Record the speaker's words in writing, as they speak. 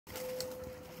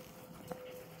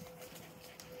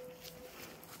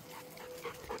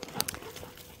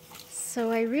So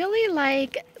I really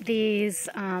like these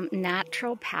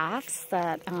natural paths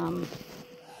that,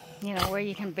 you know, where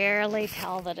you can barely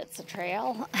tell that it's a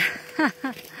trail.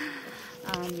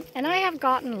 And I have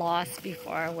gotten lost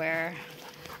before where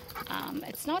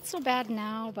it's not so bad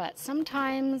now, but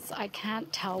sometimes I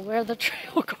can't tell where the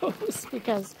trail goes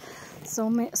because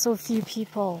so few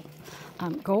people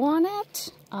go on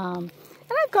it.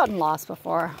 And I've gotten lost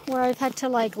before where I've had to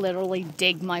like literally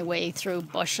dig my way through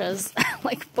bushes,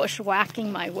 like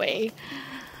bushwhacking my way.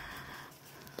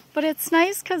 But it's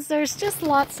nice because there's just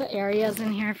lots of areas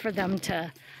in here for them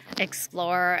to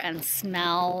explore and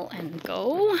smell and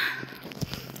go.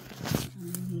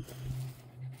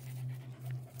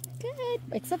 Good,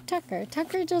 except Tucker.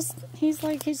 Tucker he's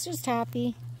just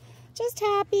happy. Just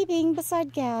happy being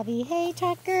beside Gabby. Hey,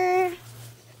 Tucker.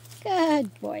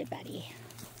 Good boy, buddy.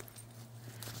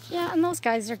 Yeah, and those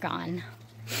guys are gone.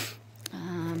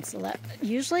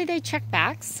 Usually they check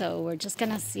back, so we're just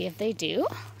gonna see if they do.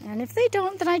 And if they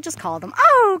don't, then I just call them.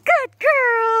 Oh, good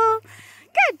girl!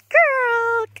 Good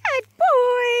girl! Good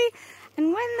boy!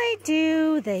 And when they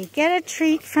do, they get a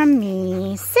treat from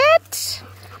me. Sit!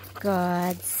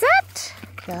 Good, sit!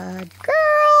 Good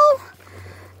girl!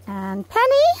 And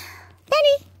Penny!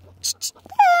 Penny!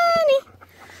 Penny!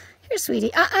 Here,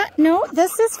 sweetie. No,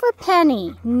 this is for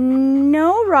Penny.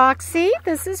 No, Roxy,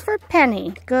 this is for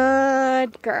Penny.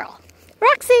 Good girl.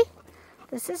 Roxy,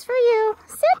 this is for you.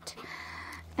 Sit.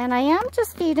 And I am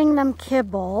just feeding them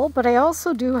kibble, but I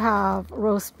also do have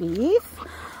roast beef.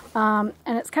 And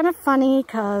it's kind of funny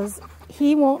because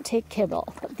he won't take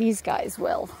kibble, but these guys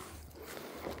will.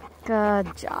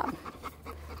 Good job.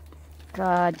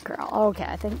 Good girl. Okay,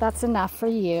 I think that's enough for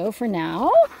you for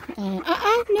now. And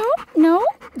no,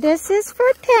 this is for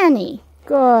Penny.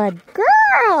 Good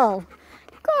girl.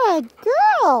 Good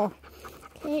girl.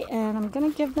 Okay, and I'm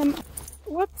gonna give them.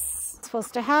 What's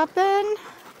supposed to happen?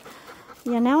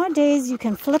 Yeah, nowadays you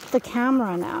can flip the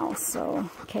camera now. So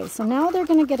okay, so now they're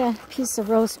gonna get a piece of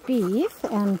roast beef,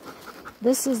 and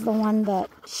this is the one that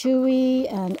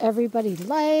Chewy and everybody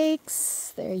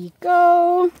likes. There you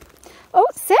go. Oh,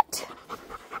 sit.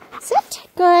 Sit.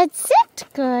 Good. Sit.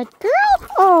 Good girl.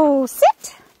 Oh,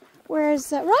 sit.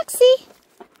 Where's Roxy?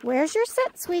 Where's your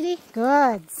sit, sweetie?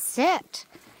 Good. Sit.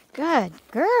 Good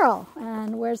girl.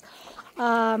 And where's,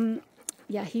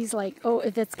 yeah, he's like, oh,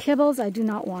 if it's kibbles, I do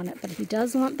not want it. But he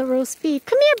does want the roast beef.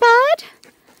 Come here, bud.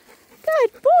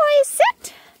 Good boy.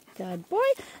 Sit. Good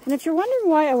boy. And if you're wondering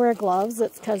why I wear gloves,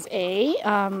 it's because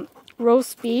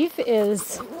roast beef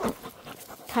is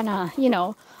kind of, you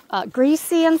know,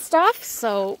 greasy and stuff,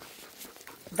 so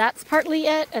that's partly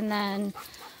it, and then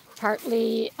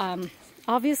partly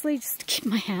obviously just to keep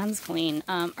my hands clean.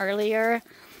 Earlier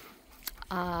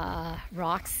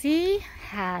Roxy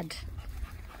had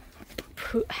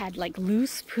like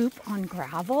loose poop on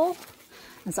gravel,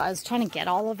 and so I was trying to get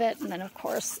all of it, and then of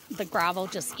course the gravel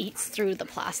just eats through the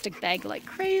plastic bag like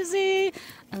crazy,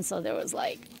 and so there was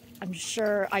like, I'm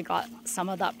sure I got some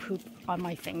of that poop on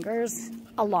my fingers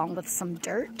along with some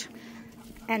dirt,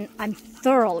 and I'm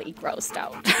thoroughly grossed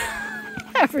out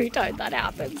every time that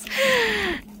happens.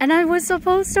 And I was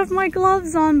supposed to have my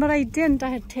gloves on, but I didn't. I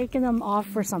had taken them off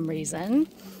for some reason,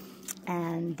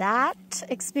 and that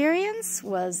experience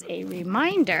was a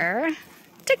reminder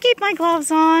to keep my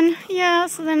gloves on. Yeah,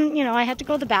 so then, you know, I had to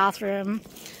go to the bathroom,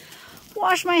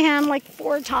 wash my hand like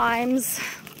 4 times,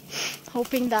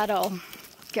 hoping that'll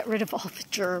get rid of all the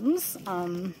germs.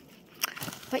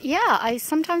 But yeah,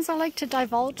 sometimes I like to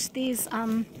divulge these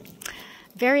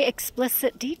very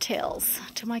explicit details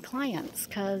to my clients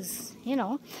because, you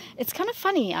know, it's kind of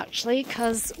funny actually,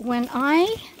 because when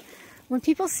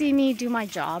people see me do my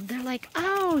job, they're like,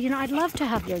 oh, you know, I'd love to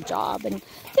have your job. And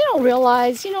they don't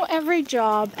realize, you know, every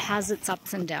job has its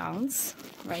ups and downs,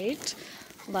 right?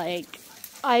 Like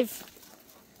I've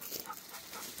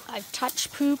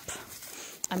touched poop.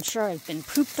 I'm sure I've been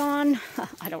pooped on.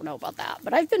 I don't know about that,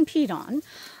 but I've been peed on.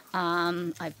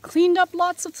 I've cleaned up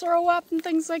lots of throw up and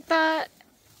things like that.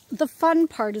 The fun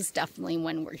part is definitely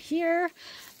when we're here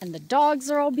and the dogs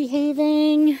are all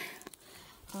behaving.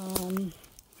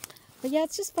 But yeah,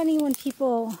 it's just funny when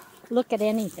people look at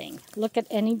anything, look at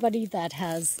anybody that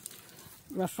has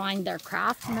refined their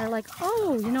craft, and they're like,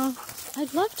 oh, you know,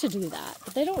 I'd love to do that.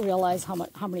 But they don't realize how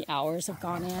many hours have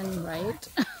gone in, right?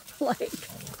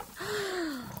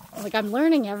 Like I'm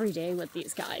learning every day with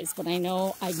these guys, but I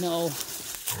know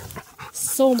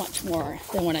so much more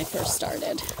than when I first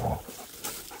started.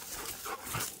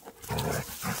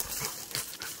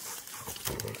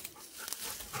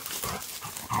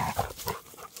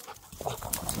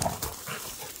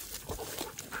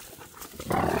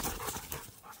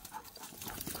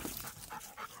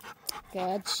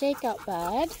 Good. Shake out,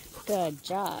 bud. Good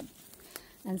job.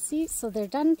 And see, so they're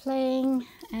done playing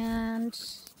and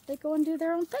they go and do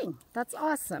their own thing. That's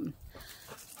awesome.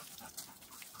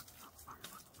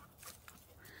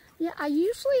 Yeah, I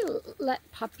usually let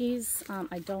puppies,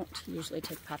 I don't usually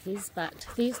take puppies, but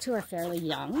these two are fairly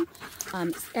young.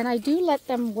 And I do let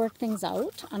them work things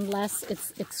out unless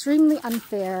it's extremely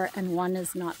unfair and one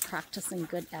is not practicing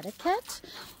good etiquette.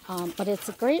 But it's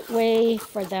a great way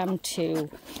for them to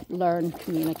learn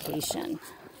communication.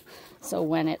 So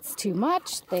when it's too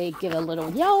much, they give a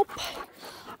little yelp.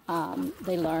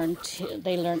 They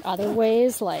learn other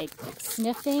ways, like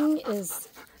sniffing is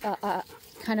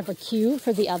kind of a cue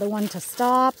for the other one to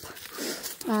stop.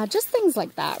 Just things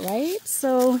like that, right?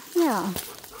 So, yeah.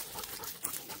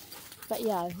 But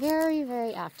yeah, very,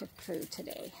 very active crew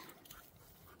today.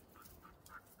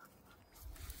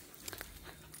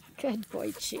 Good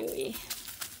boy, Chewy.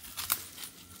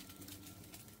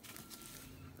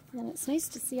 And it's nice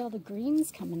to see all the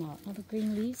greens coming out, all the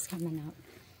green leaves coming out.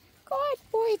 Good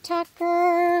boy,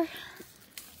 Tukker.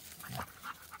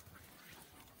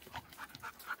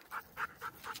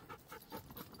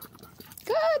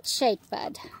 Good shake,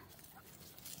 bud.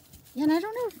 Yeah, and I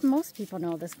don't know if most people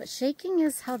know this, but shaking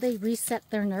is how they reset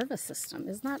their nervous system.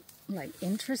 Isn't that like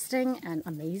interesting and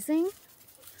amazing?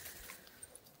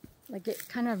 Like it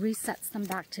kind of resets them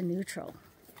back to neutral.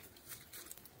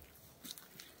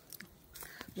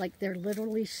 Like they're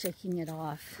literally shaking it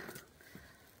off.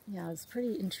 Yeah, I was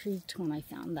pretty intrigued when I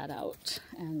found that out.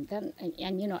 And then,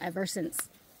 and you know, ever since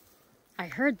I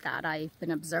heard that, I've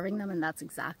been observing them, and that's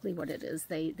exactly what it is.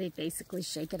 They basically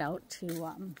shake it out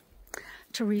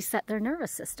to reset their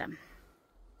nervous system.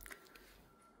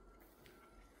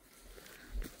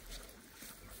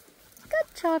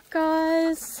 Good job,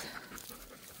 guys.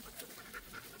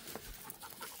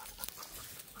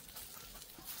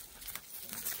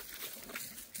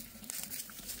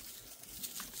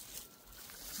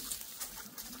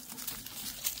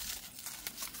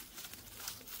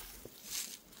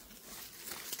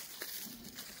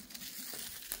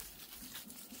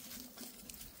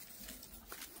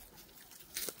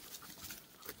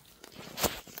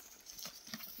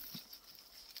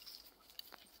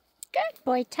 Good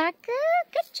boy, Tukker.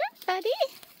 Good job, buddy.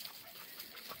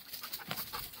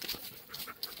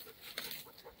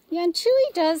 Yeah, and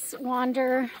Chewy does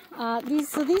wander.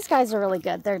 So these guys are really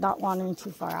good. They're not wandering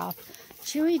too far off.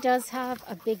 Chewy does have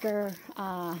a bigger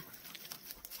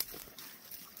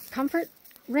comfort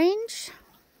range.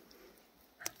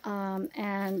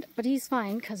 But he's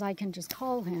fine because I can just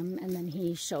call him and then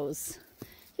he shows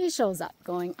up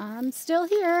going, I'm still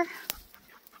here.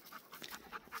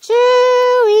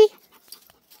 Chewy!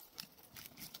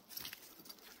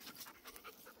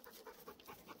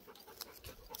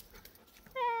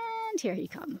 And here he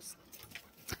comes.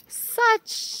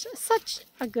 Such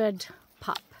a good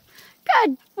pup.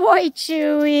 Good boy,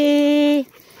 Chewy.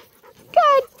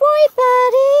 Good boy,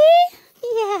 buddy.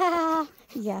 Yeah.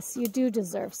 Yes, you do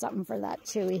deserve something for that,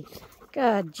 Chewy.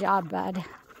 Good job, bud.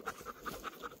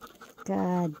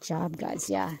 Good job, guys.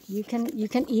 Yeah, you can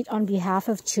eat on behalf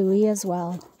of Chewy as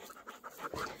well.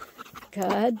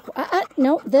 Good.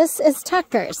 No, this is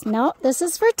Tukker's. No, this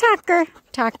is for Tukker.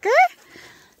 Tukker?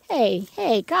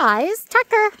 Hey, guys.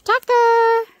 Tukker.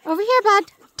 Over here,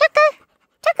 bud. Tukker.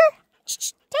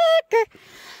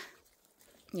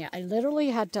 Yeah, I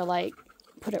literally had to, like,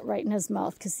 put it right in his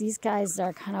mouth because these guys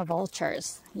are kind of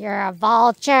vultures. You're a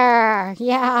vulture.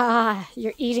 Yeah,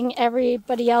 you're eating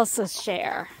everybody else's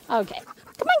share. Okay,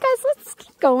 come on, guys. Let's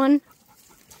keep going.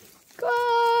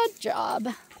 Good job.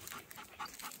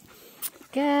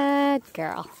 Good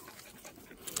girl.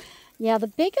 Yeah, the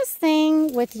biggest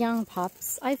thing with young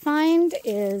pups, I find,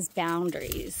 is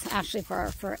boundaries. Actually,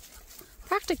 for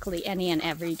practically any and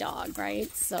every dog,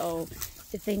 right? So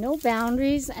if they know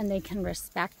boundaries and they can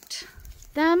respect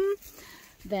them,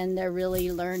 then they're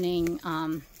really learning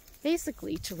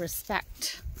basically to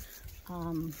respect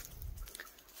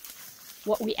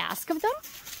what we ask of them.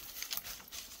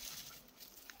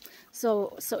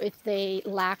 So if they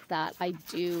lack that, I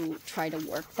do try to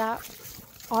work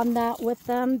on that with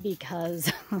them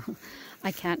because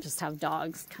I can't just have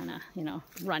dogs kind of, you know,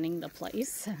 running the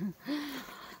place.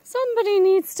 Somebody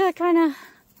needs to kind of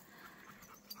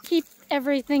keep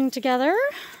everything together.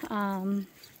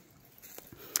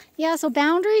 Yeah, so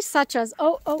boundaries such as,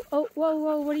 whoa,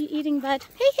 what are you eating, bud?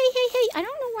 Hey, I don't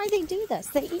know why they do this.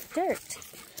 They eat dirt.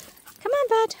 Come on,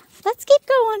 bud. Let's keep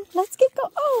going.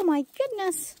 Oh, my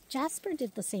goodness. Jasper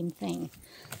did the same thing.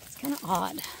 It's kind of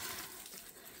odd.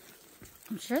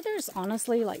 I'm sure there's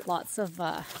honestly like lots of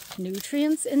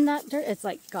nutrients in that dirt. It's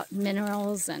like got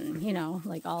minerals and, you know,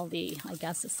 like all the, I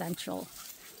guess, essential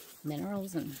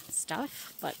minerals and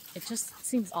stuff, but it just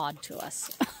seems odd to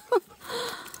us.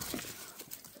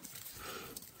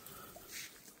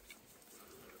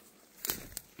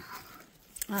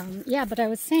 Yeah, but I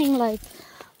was saying like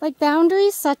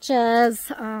boundaries such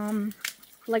as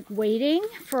like waiting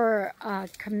for a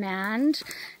command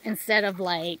instead of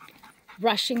like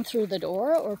rushing through the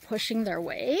door or pushing their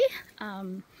way.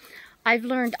 I've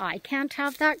learned I can't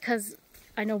have that because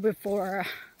I know before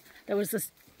there was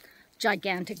this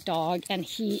gigantic dog and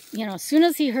he, you know, as soon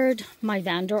as he heard my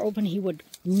van door open, he would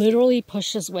literally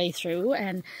push his way through,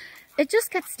 and it just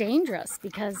gets dangerous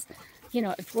because, you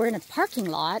know, if we're in a parking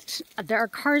lot, there are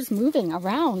cars moving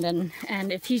around, and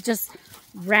if he just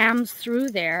rams through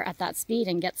there at that speed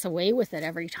and gets away with it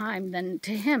every time, then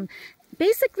to him,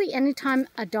 basically anytime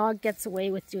a dog gets away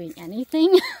with doing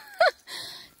anything,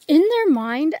 in their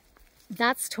mind,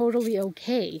 that's totally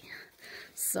okay.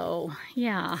 So,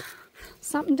 yeah,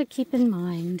 something to keep in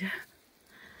mind.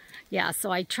 Yeah,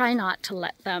 so I try not to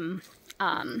let them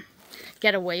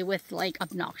get away with like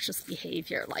obnoxious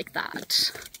behavior like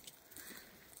that.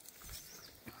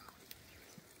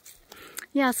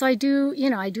 Yeah, so I do, you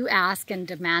know, I do ask and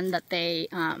demand that they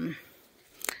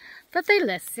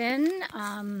listen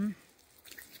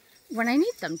when I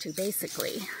need them to,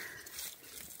 basically.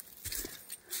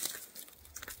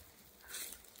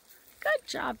 Good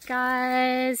job,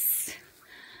 guys.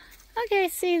 Okay,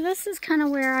 see, this is kind of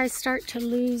where I start to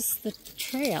lose the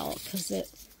trail, because it,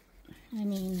 I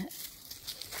mean,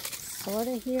 sort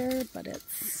of here, but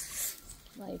it's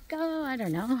like, oh, I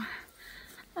don't know.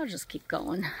 I'll just keep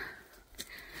going.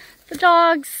 The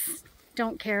dogs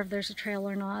don't care if there's a trail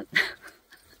or not.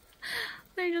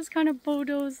 They just kind of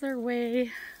bulldoze their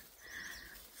way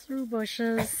through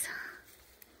bushes.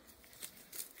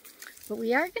 But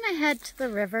we are going to head to the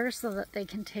river so that they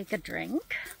can take a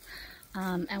drink.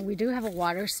 And we do have a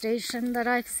water station that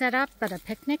I've set up at a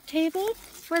picnic table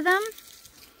for them.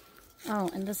 Oh,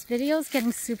 and this video is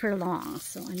getting super long,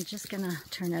 so I'm just going to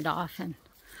turn it off and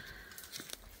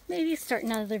maybe start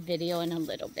another video in a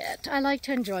little bit. I like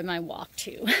to enjoy my walk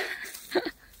too.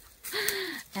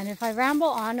 And if I ramble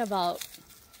on about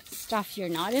stuff you're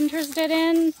not interested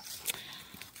in,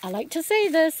 I like to say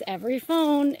this, every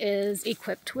phone is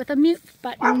equipped with a mute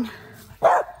button.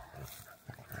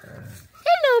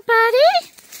 Hello, buddy.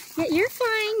 Yeah, you're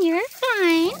fine, you're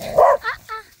fine.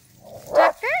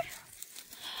 Tukker?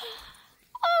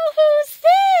 Oh, who's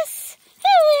this?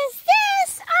 Who is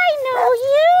this? I know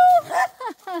you.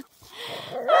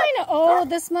 I know. Oh,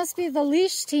 this must be the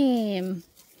leash team.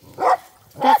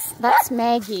 That's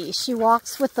Maggie. She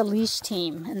walks with the leash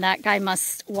team, and that guy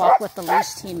must walk with the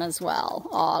leash team as well.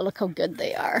 Oh, look how good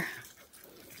they are.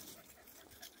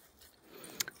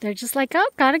 They're just like, oh,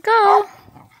 gotta go.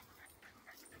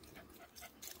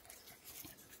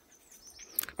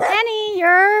 Penny,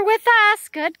 you're with us.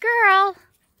 Good girl.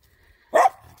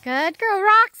 Good girl.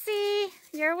 Roxy,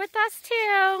 you're with us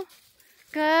too.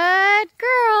 Good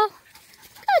girl.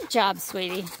 Good job,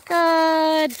 sweetie.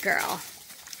 Good girl.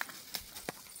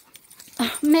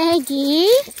 Oh, Maggie.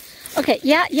 Okay,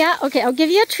 yeah. Okay, I'll give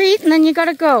you a treat and then you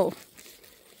gotta go.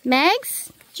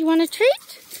 Mags, do you want a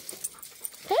treat?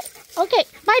 Okay,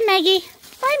 bye, Maggie.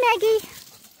 Bye, Maggie.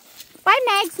 Bye,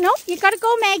 Mags. Nope, you gotta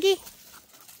go, Maggie.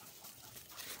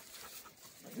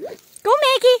 Go,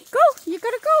 Maggie. Go. You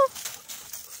gotta go.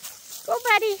 Go,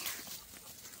 buddy.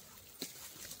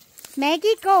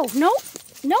 Maggie, go. Nope.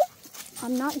 Nope.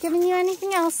 I'm not giving you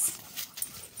anything else.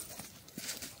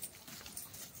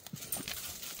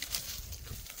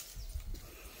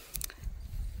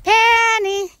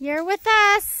 Penny, you're with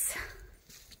us.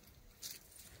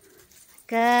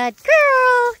 Good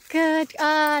girl. Good.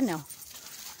 No.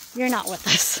 You're not with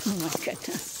us. Oh, my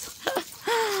goodness.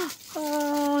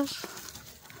 Oh,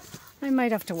 I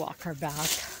might have to walk her back.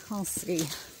 I'll see.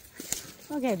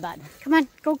 Okay, bud. Come on.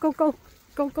 Go, go, go.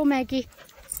 Go, go, Maggie.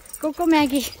 Go, go,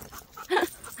 Maggie.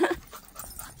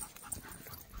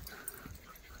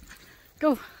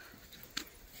 Go.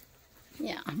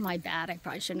 Yeah, my bad. I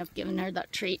probably shouldn't have given her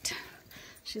that treat.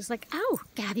 She's like, oh,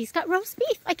 Gabby's got roast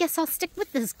beef. I guess I'll stick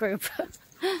with this group.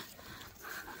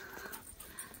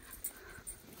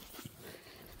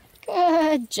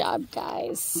 Good job,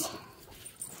 guys.